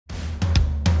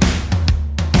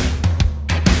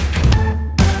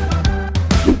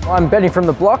I'm Benny from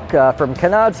the block, from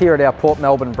Kennards here at our Port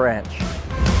Melbourne branch.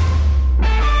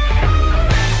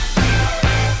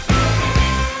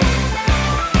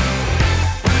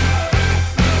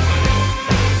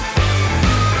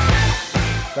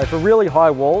 So for really high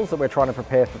walls that we're trying to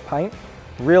prepare for paint,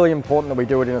 really important that we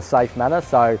do it in a safe manner.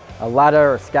 So a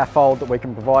ladder, a scaffold that we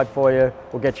can provide for you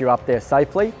will get you up there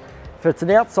safely. If it's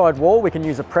an outside wall, we can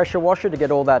use a pressure washer to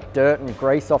get all that dirt and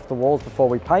grease off the walls before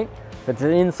we paint. If it's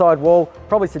an inside wall,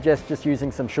 probably suggest just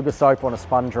using some sugar soap on a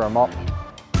sponge or a mop.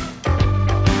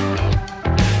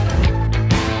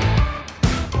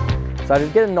 So to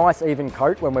get a nice even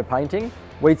coat when we're painting,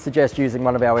 we'd suggest using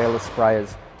one of our airless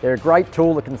sprayers. They're a great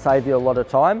tool that can save you a lot of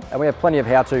time, and we have plenty of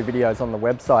how-to videos on the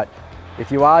website.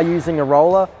 If you are using a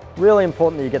roller, really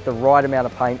important that you get the right amount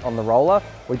of paint on the roller.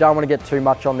 We don't want to get too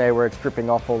much on there where it's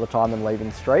dripping off all the time and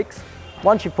leaving streaks.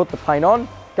 Once you've put the paint on,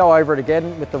 go over it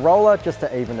again with the roller just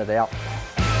to even it out.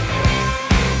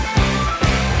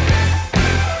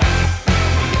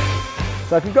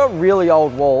 So if you've got really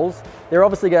old walls, they're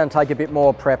obviously going to take a bit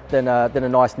more prep than a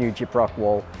nice new gyprock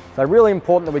wall. So really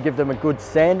important that we give them a good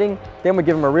sanding, then we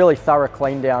give them a really thorough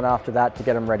clean down after that to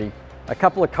get them ready. A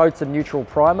couple of coats of neutral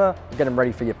primer to get them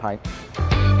ready for your paint.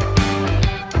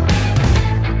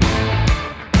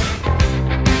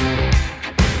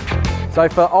 So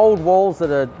for old walls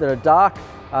that are dark,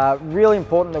 really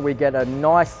important that we get a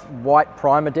nice white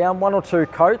primer down, 1 or 2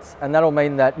 coats, and that'll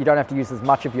mean that you don't have to use as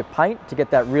much of your paint to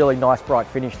get that really nice bright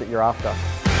finish that you're after.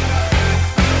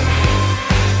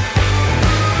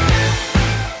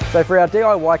 So for our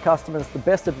DIY customers, the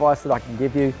best advice that I can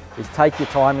give you is take your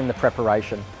time in the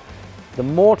preparation. The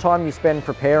more time you spend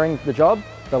preparing the job,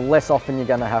 the less often you're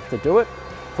going to have to do it.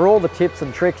 For all the tips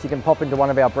and tricks, you can pop into one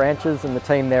of our branches and the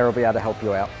team there will be able to help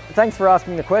you out. Thanks for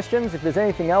asking the questions. If there's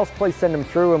anything else, please send them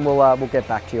through and we'll get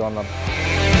back to you on them.